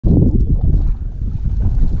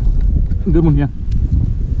Good one, yeah.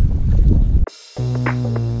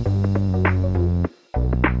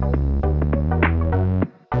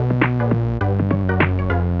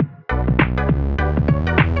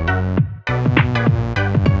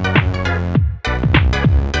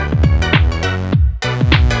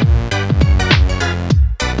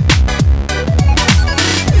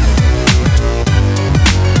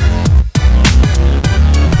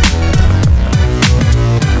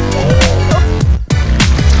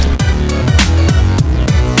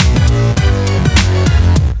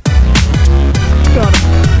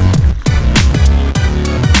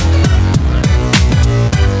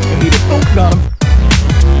 Got him.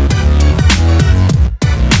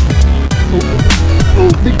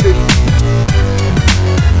 Oh, big fish.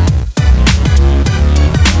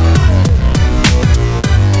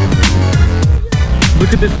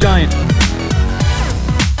 Look at this giant.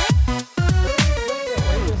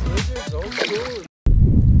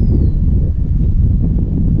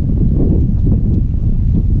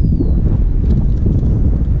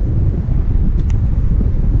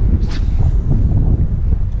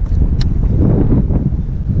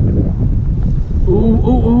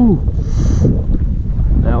 Ooh,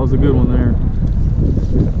 that was a good one there.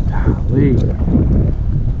 Golly.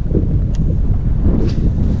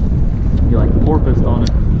 He like porpoised on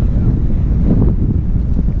it.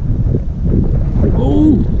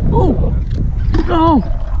 Oh,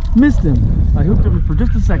 missed him. I hooked him for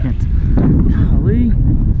just a second. Golly.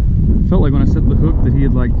 Felt like when I set the hook that he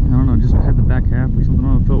had, like, I don't know, just had the back half or something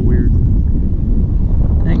on it. Felt weird.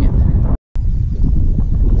 Dang it.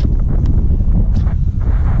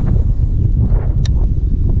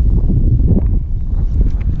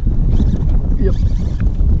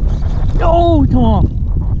 Oh, come on.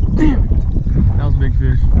 Damn it. That was a big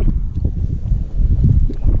fish.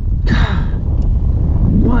 God.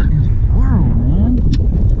 What in the world, man?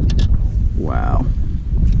 Wow.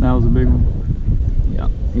 That was a big one. Yeah.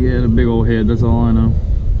 He had a big old head, that's all I know.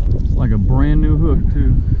 It's like a brand new hook,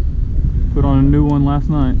 too. Put on a new one last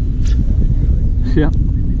night. Yep.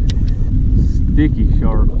 Sticky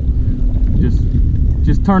sharp.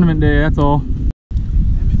 Just tournament day, that's all.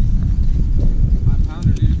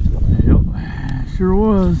 Sure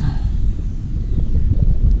was.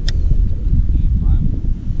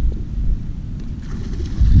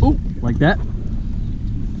 Oh, like that.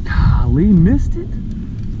 Golly, missed it.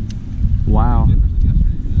 Wow.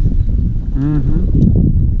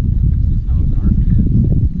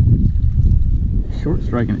 Short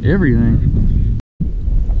striking everything.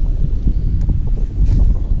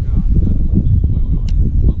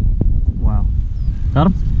 Wow. Got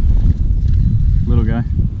him? Little guy.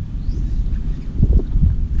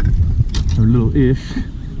 Or little-ish.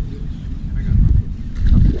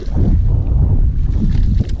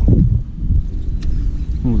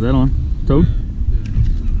 What was that on? Toad?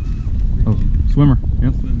 Oh, swimmer.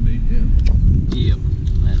 Yep. Yep.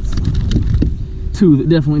 That's two that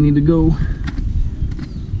definitely need to go.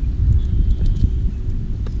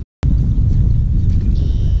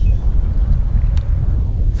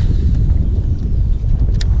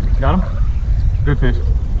 Got him? Good fish.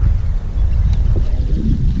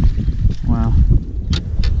 Wow.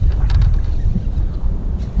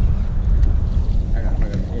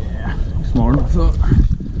 Yeah, smaller than I thought.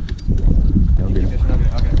 That'll get him. Okay,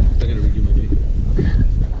 I gotta redo my video.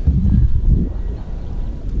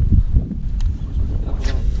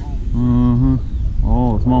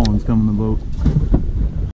 Oh, the small one's coming in the boat.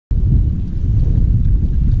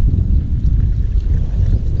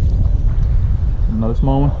 Another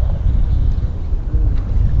small one.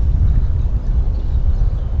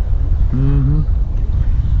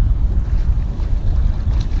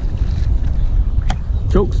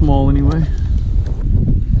 Choke small anyway.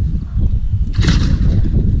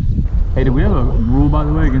 Hey, do we have a rule, by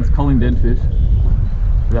the way, against culling dead fish?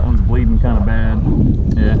 That one's bleeding kind of bad.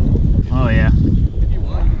 Yeah. Oh yeah. If you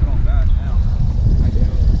want, you can call him back now.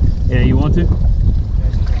 Yeah, you want to?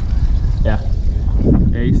 Yeah.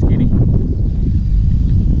 Yeah, he's skinny.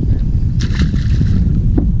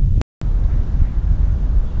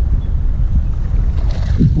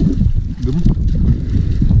 Good one.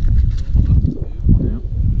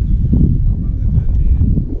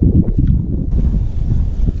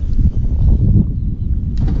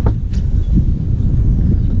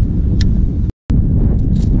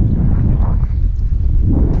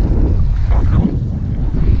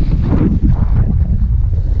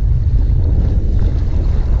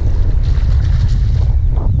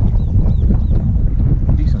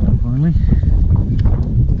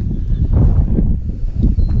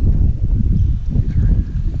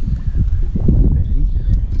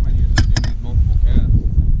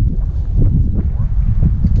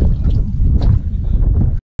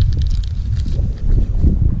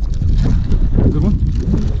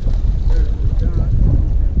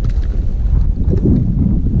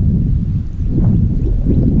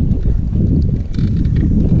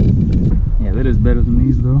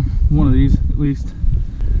 fish though. One of these at least.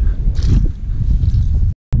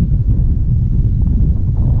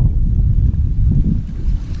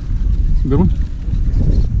 Good one.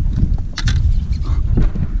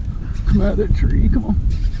 Come out of that tree, come on.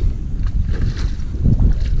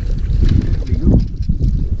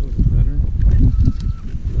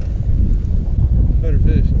 Better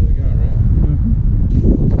fish than we got, right?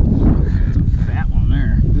 That's a fat one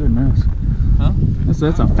there. Goodness. Huh?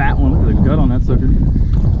 That's a fat one. Look at the gut on that sucker.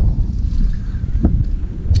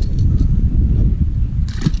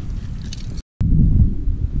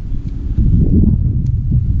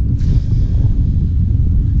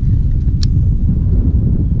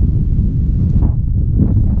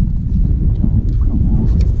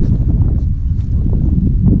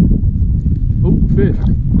 Fish.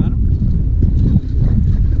 Got him?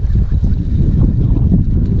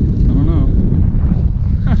 I don't know.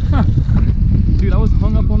 Dude, I was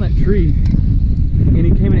hung up on that tree and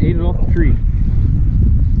he came and ate it off the tree.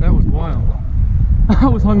 That was wild. I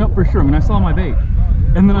was hung up for sure. I mean, I saw my bait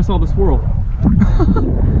and then I saw the swirl.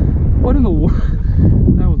 What in the world?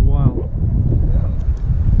 That was wild.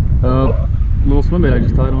 Little swim bait I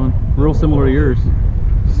just tied on. Real similar to yours.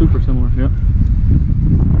 Super similar, yeah.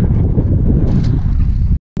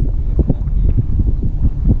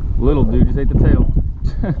 Little dude just ate the tail.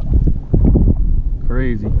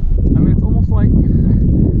 Crazy. I mean, it's almost like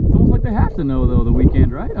they have to know though the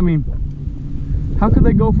weekend, right? I mean, how could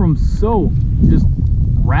they go from so just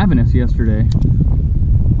ravenous yesterday?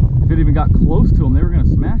 If it even got close to them, they were gonna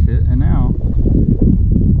smash it, and now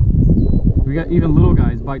we got even little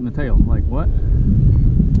guys biting the tail. Like, what?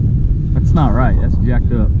 That's not right. That's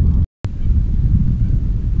jacked up.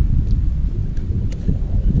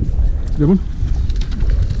 Good one.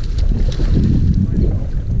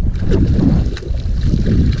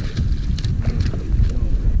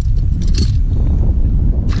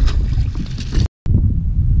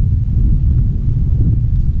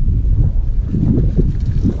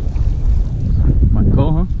 Might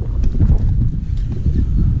call, huh?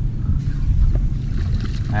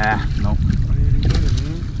 Ah, nope.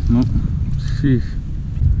 Nope. Sheesh.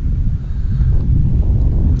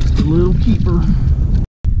 Just a little keeper.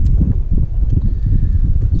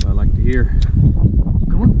 That's what I like to hear.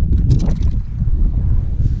 Good one.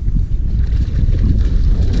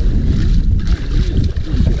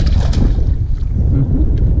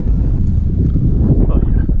 Oh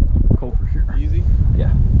yeah, cold for sure. Easy?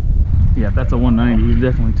 Yeah. Yeah, if that's a 190, he's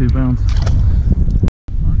definitely 2 pounds.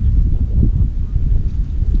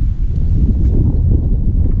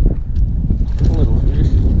 Little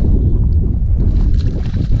fish.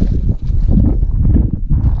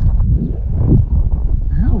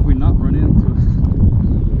 How have we not run into a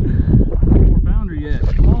 4-pounder yet?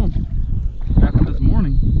 Come on. After this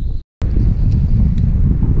morning.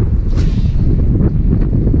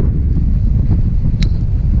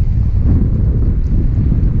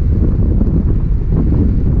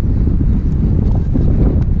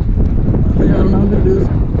 Yeah, I don't know how to do this.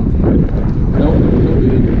 Nope, no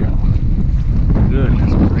good.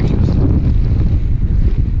 Goodness gracious.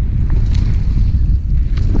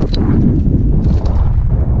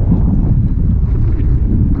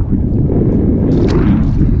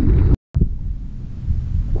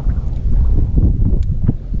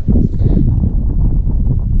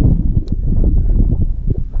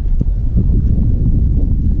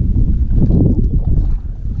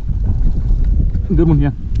 Good one,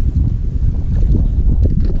 yeah.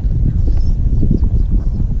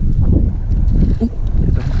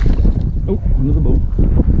 Oh, under the boat.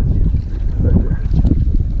 Right there.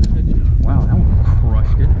 Wow, that one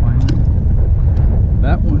crushed it finally.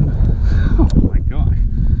 That one, oh my gosh.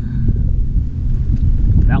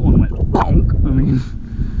 That one went bonk. I mean,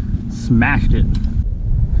 smashed it.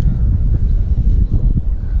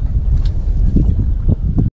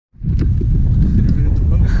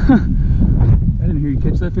 I didn't hear you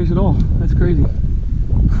catch that fish at all. That's crazy.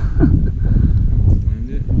 Find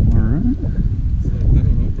it. Alright. So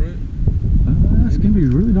that'll help, right? It's gonna be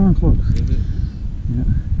really darn close. Is it? Yeah.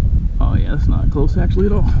 Oh yeah, that's not close actually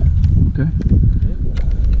at all. Okay.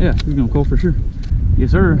 Yeah, he's gonna call for sure.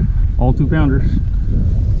 Yes sir. All 2-pounders.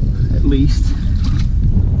 At least.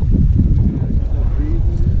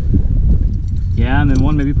 Yeah, and then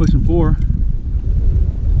one maybe pushing 4.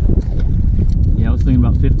 Yeah, I was thinking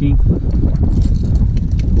about 15.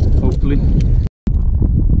 Hopefully.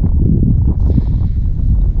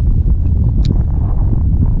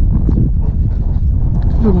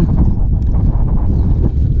 Good one.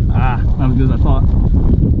 Ah, not as good as I thought.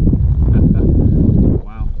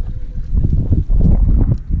 Wow.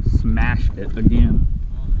 Smashed it again.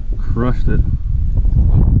 Crushed it.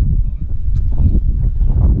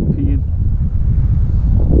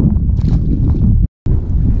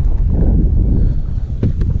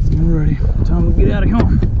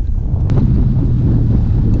 home.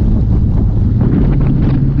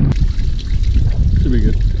 Should be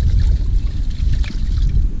good.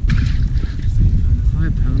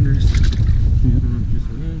 5-pounders. Yeah. Just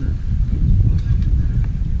one or...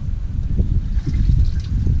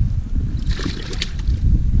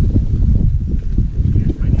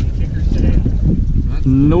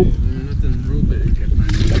 Nope. Nothing real big.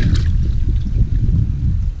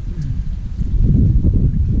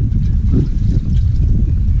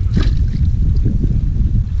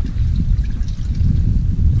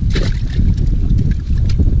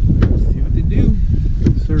 See what they do.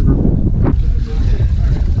 Server.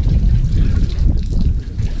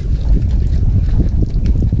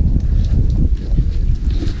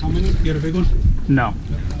 How many? You got a big one? No.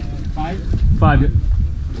 5? 5.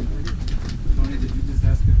 Tony, did you just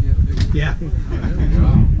ask if you had a big one? Yeah.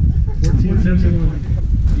 Wow. 1471.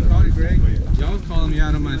 You called it, Greg? Y'all was calling me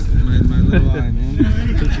out of my little eye, man. Did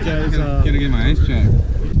you guys, Gotta get my ice checked.